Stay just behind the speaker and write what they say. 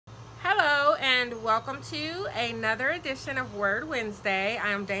and welcome to another edition of Word Wednesday.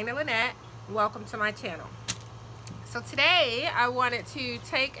 I am Lynnette. Welcome to my channel. So today I wanted to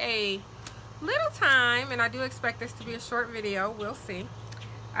take a little time, and I do expect this to be a short video, we'll see,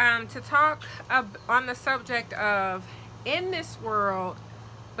 to talk on the subject of in this world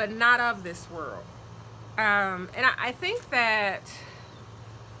but not of this world. And I think that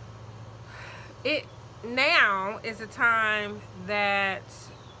it now is a time that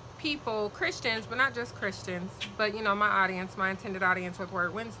people, Christians, but not just Christians, but you know, my audience, my intended audience with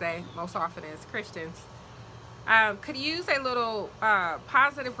Word Wednesday most often is Christians, could use a little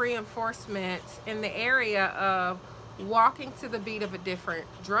positive reinforcement in the area of walking to the beat of a different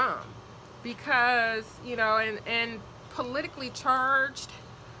drum. Because, you know, in politically charged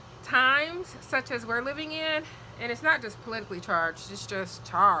times such as we're living in, and it's not just politically charged, it's just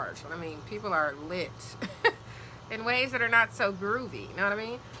charged. I mean, people are lit in ways that are not so groovy, you know what I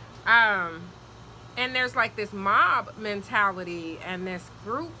mean? And there's like this mob mentality and this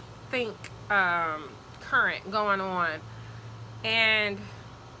group think current going on. And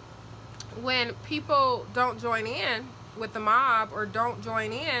when people don't join in with the mob or don't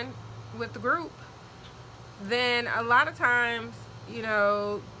join in with the group, then a lot of times, you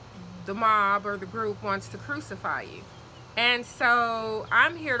know, the mob or the group wants to crucify you. And so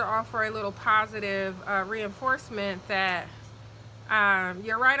I'm here to offer a little positive reinforcement that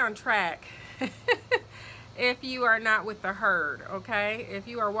you're right on track if you are not with the herd, okay? If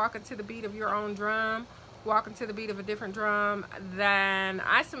you are walking to the beat of your own drum, walking to the beat of a different drum, then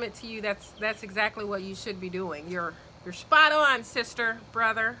I submit to you that's exactly what you should be doing. You're spot on, sister,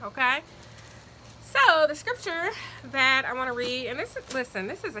 brother, okay? So the scripture that I want to read, and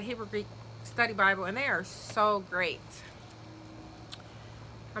this is a Hebrew Greek study Bible, and they are so great.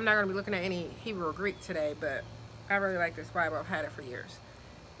 I'm not going to be looking at any Hebrew or Greek today, but I really like this Bible. I've had it for years.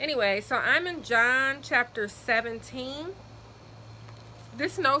 Anyway, so I'm in John chapter 17.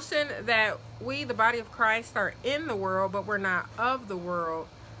 This notion that we, the body of Christ, are in the world, but we're not of the world,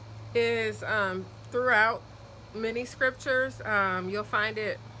 is throughout many scriptures. You'll find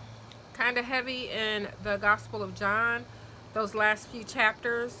it kind of heavy in the Gospel of John, those last few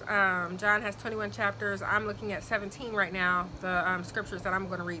chapters. John has 21 chapters. I'm looking at 17 right now, the scriptures that I'm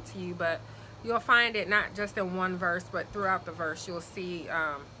going to read to you, but you'll find it not just in one verse, but throughout the verse you'll see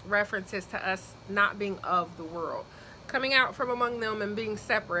references to us not being of the world, coming out from among them and being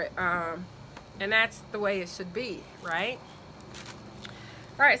separate, and that's the way it should be, right?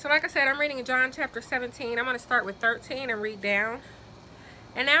 All right, so like I said, I'm reading in John chapter 17. I'm going to start with 13 and read down.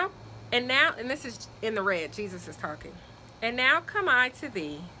 And this is in the red, Jesus is talking. And now come I to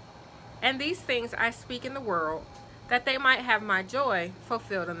thee, and these things I speak in the world, that they might have my joy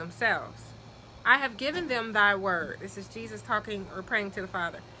fulfilled in themselves. I have given them thy word. This is Jesus talking or praying to the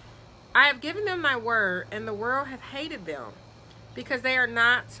Father. I have given them thy word, and the world hath hated them, because they are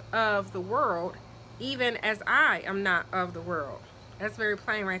not of the world, even as I am not of the world. That's very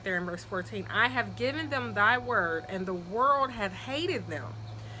plain right there in verse 14. I have given them thy word, and the world hath hated them,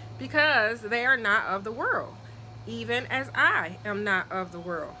 because they are not of the world, even as I am not of the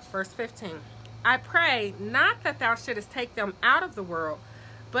world. Verse 15. I pray not that thou shouldest take them out of the world,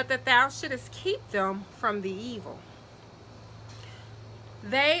 but that thou shouldest keep them from the evil.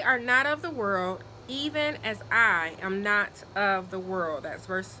 They are not of the world, even as I am not of the world. That's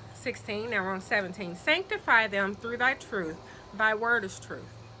verse 16. Now we're on 17. Sanctify them through thy truth. Thy word is truth.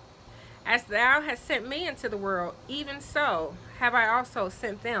 As thou hast sent me into the world, even so have I also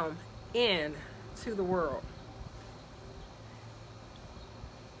sent them into the world.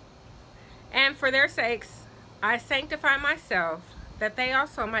 And for their sakes I sanctify myself, that they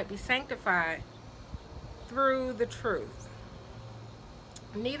also might be sanctified through the truth.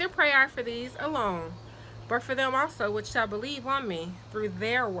 Neither pray I for these alone, but for them also which shall believe on me through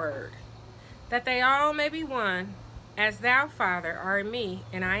their word, that they all may be one, as thou, Father, art in me,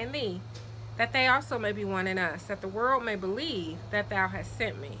 and I in thee, that they also may be one in us, that the world may believe that thou hast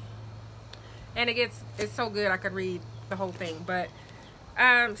sent me. And it's so good I could read the whole thing, but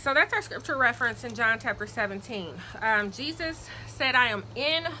so that's our scripture reference in John chapter 17. Jesus said, I am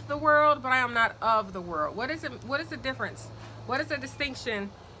in the world, but I am not of the world. What is the difference? What is the distinction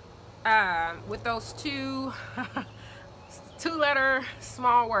with those two two-letter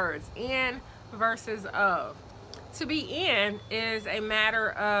small words, in versus of? To be in is a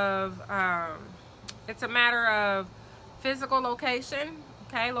matter of it's a matter of physical location,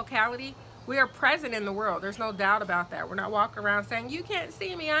 okay, locality. We are present in the world. There's no doubt about that. We're not walking around saying, you can't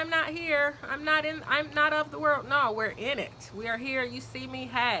see me, I'm not here, I'm not of the world. No, we're in it. We are here. You see me,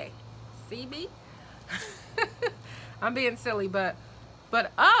 hey, see me? I'm being silly, but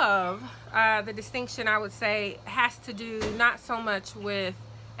But of, the distinction I would say has to do not so much with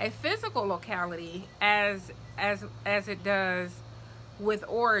a physical locality as it does with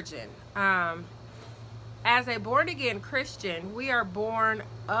origin. As a born-again Christian, we are born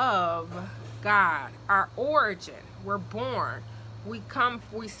of God. Our origin, we're born. We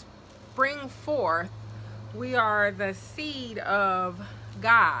spring forth. We are the seed of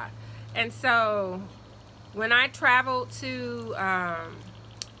God. And so when I traveled to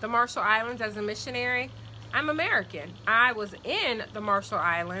the Marshall Islands as a missionary, I'm American. I was in the Marshall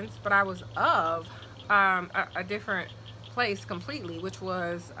Islands, but I was of a different place completely, which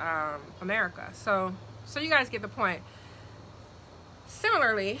was America. So you guys get the point.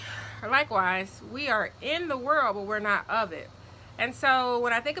 Similarly, or likewise, we are in the world, but we're not of it. And so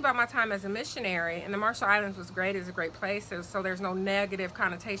when I think about my time as a missionary, and the Marshall Islands was great, it's a great place, so there's no negative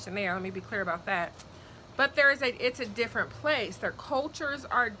connotation there. Let me be clear about that. But it's a different place. Their cultures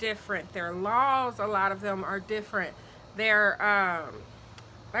are different. Their laws, a lot of them are different. Their,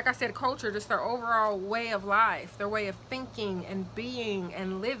 like I said, culture, just their overall way of life, their way of thinking and being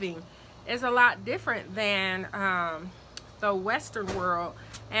and living is a lot different than the Western world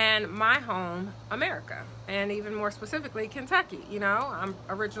and my home, America, and even more specifically, Kentucky. You know, I'm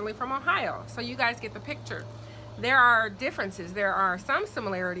originally from Ohio, so you guys get the picture. There are differences. There are some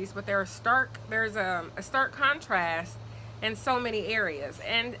similarities, but there's a stark contrast in so many areas.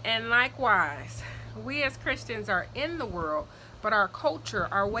 And likewise, we as Christians are in the world, but our culture,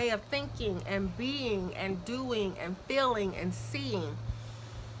 our way of thinking and being and doing and feeling and seeing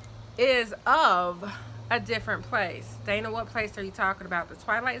is of a different place. Dana, what place are you talking about? The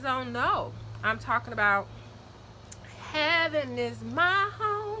Twilight Zone? No, I'm talking about heaven is my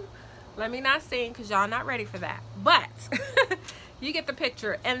home. Let me not sing because y'all not ready for that. But you get the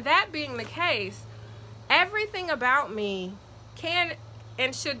picture. And that being the case, everything about me can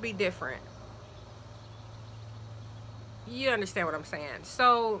and should be different. You understand what I'm saying?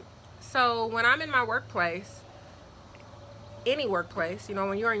 So when I'm in my workplace, any workplace, you know,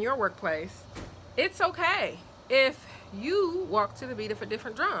 when you're in your workplace, it's okay if you walk to the beat of a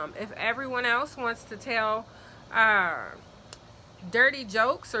different drum. If everyone else wants to tell dirty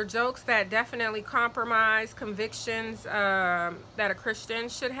jokes or jokes that definitely compromise convictions that a Christian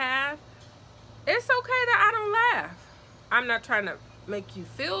should have, it's okay that I don't laugh. I'm not trying to make you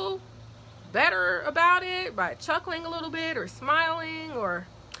feel better about it by chuckling a little bit or smiling or,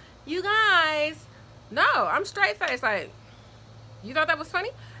 you guys, no, I'm straight faced like, you thought that was funny?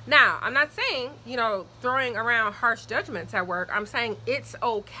 Now, I'm not saying, you know, throwing around harsh judgments at work. I'm saying it's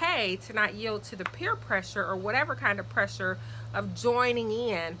okay to not yield to the peer pressure or whatever kind of pressure of joining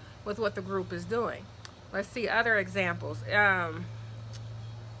in with what the group is doing. Let's see other examples.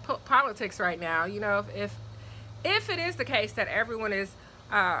 Politics right now, you know, if it is the case that everyone is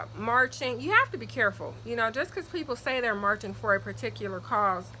marching, you have to be careful. You know, just because people say they're marching for a particular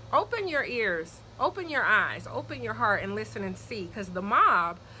cause, open your ears, open your eyes, open your heart and listen and see. Because the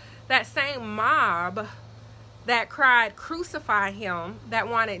mob, that same mob that cried crucify him, that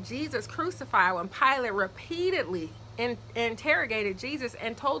wanted Jesus crucified, when Pilate repeatedly interrogated Jesus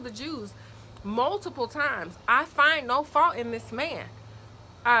and told the Jews multiple times, I find no fault in this man.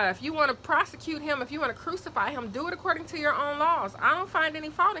 If you want to prosecute him, if you want to crucify him, do it according to your own laws. I don't find any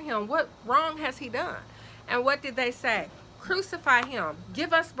fault in him. What wrong has he done? And what did they say? Crucify him.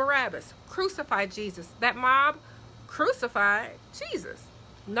 Give us Barabbas. Crucify Jesus. That mob crucified Jesus.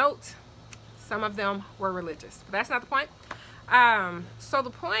 Note, some of them were religious, but that's not the point. So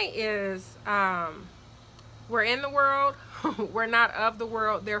the point is, we're in the world. We're not of the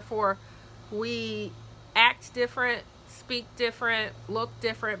world. Therefore, we act different, speak different, look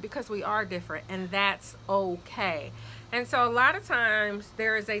different, because we are different, and that's okay. And so a lot of times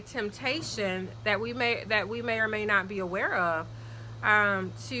there is a temptation that we may or may not be aware of,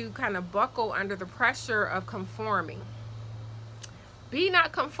 to kind of buckle under the pressure of conforming. Be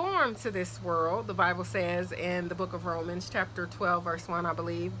not conformed to this world, the Bible says in the book of Romans, chapter 12, verse 1, I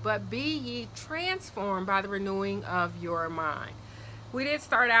believe, but be ye transformed by the renewing of your mind. We did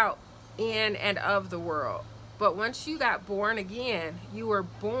start out in and of the world, but once you got born again, you were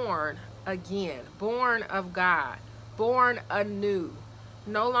born again, born of God, born anew,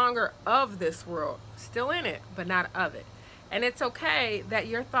 no longer of this world, still in it, but not of it. And it's okay that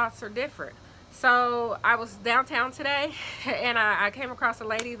your thoughts are different. So I was downtown today, and I came across a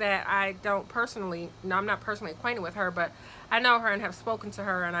lady that I don't personally, no, I'm not personally acquainted with her, but I know her and have spoken to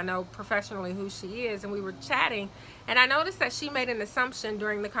her, and I know professionally who she is, and we were chatting, and I noticed that she made an assumption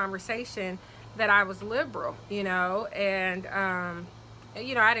during the conversation that I was liberal, you know, and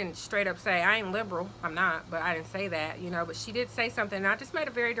you know, I didn't straight up say, I ain't liberal, I'm not, but I didn't say that, you know, but she did say something, and I just made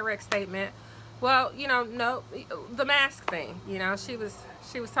a very direct statement. Well, you know, no, the mask thing, you know, she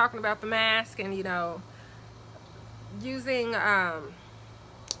was talking about the mask, and, you know, using,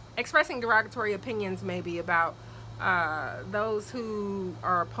 expressing derogatory opinions maybe about those who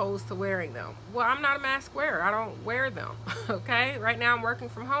are opposed to wearing them. Well, I'm not a mask wearer. I don't wear them, okay? Right now I'm working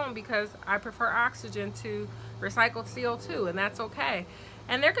from home because I prefer oxygen to recycled CO2, and that's okay.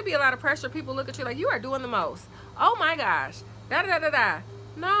 And there could be a lot of pressure. People look at you like, you are doing the most. Oh my gosh, da-da-da-da-da.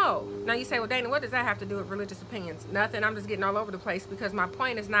 No. Now you say, well, Dana, what does that have to do with religious opinions? Nothing. I'm just getting all over the place because my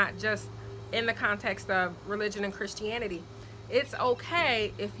point is not just in the context of religion and Christianity. It's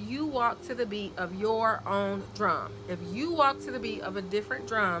okay if you walk to the beat of your own drum. If you walk to the beat of a different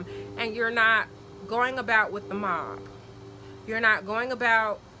drum and you're not going about with the mob, you're not going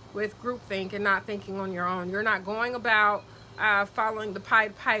about with groupthink and not thinking on your own, you're not going about following the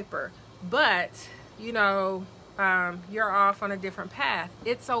Pied Piper, but, you know, you're off on a different path,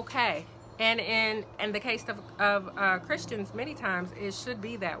 it's okay. And in the case of Christians, many times it should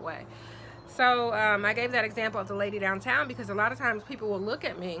be that way. So I gave that example of the lady downtown because a lot of times people will look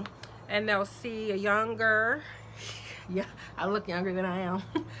at me and they'll see a younger, yeah, I look younger than I am,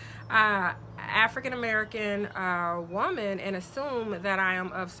 African-American woman and assume that I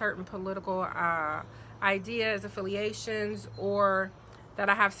am of certain political ideas, affiliations, or that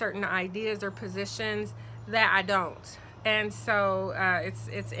I have certain ideas or positions that I don't. And so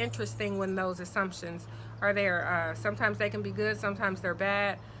it's interesting when those assumptions are there. Sometimes they can be good, sometimes they're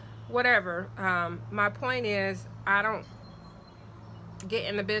bad. Whatever. My point is, I don't get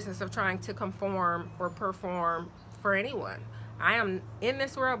in the business of trying to conform or perform for anyone. I am in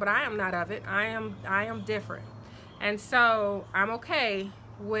this world, but I am not of it. I am different. And so I'm okay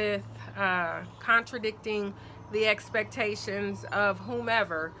with contradicting the expectations of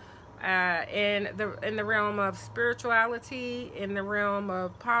whomever in the realm of spirituality, in the realm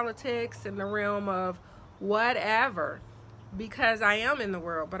of politics, in the realm of whatever. Because I am in the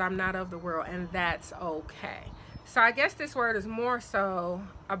world, but I'm not of the world, and that's okay. So I guess this word is more so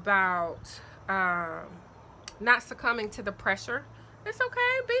about not succumbing to the pressure. It's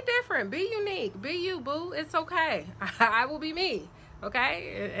okay, be different, be unique, be you, boo. It's okay. I will be me,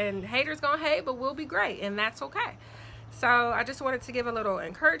 okay? And haters gonna hate, but we'll be great, and that's okay. So I just wanted to give a little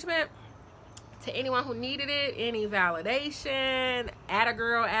encouragement to anyone who needed it, any validation, atta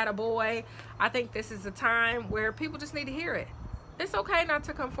girl, atta boy. I think this is a time where people just need to hear it. It's okay not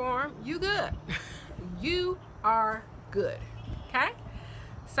to conform. You good. You are good. Okay?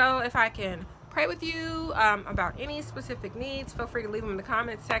 So if I can pray with you about any specific needs, feel free to leave them in the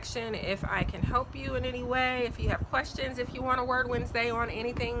comment section. If I can help you in any way, if you have questions, if you want a Word Wednesday on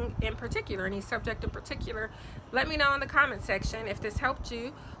anything in particular, any subject in particular, let me know in the comment section if this helped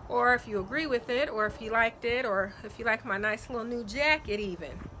you, or if you agree with it, or if you liked it, or if you like my nice little new jacket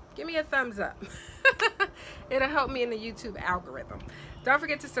even. Give me a thumbs up. It'll help me in the YouTube algorithm. Don't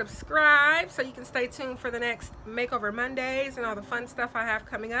forget to subscribe so you can stay tuned for the next Makeover Mondays and all the fun stuff I have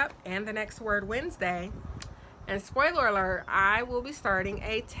coming up, and the next Word Wednesday. And spoiler alert, I will be starting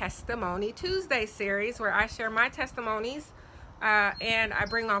a Testimony Tuesday series where I share my testimonies and I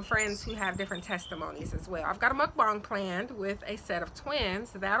bring on friends who have different testimonies as well. I've got a mukbang planned with a set of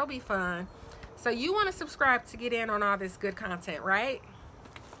twins. That'll be fun. So you want to subscribe to get in on all this good content, right?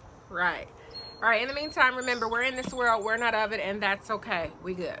 Right. All right, in the meantime, remember, we're in this world, we're not of it, and that's okay.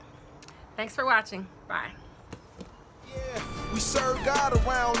 We good. Thanks for watching. Bye. Yeah, we serve God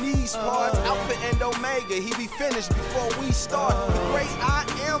around these parts. Alpha and Omega, he be finished before we start. The great I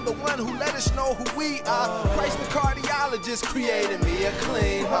am, the one who let us know who we are. Christ the cardiologist created me a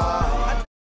clean heart.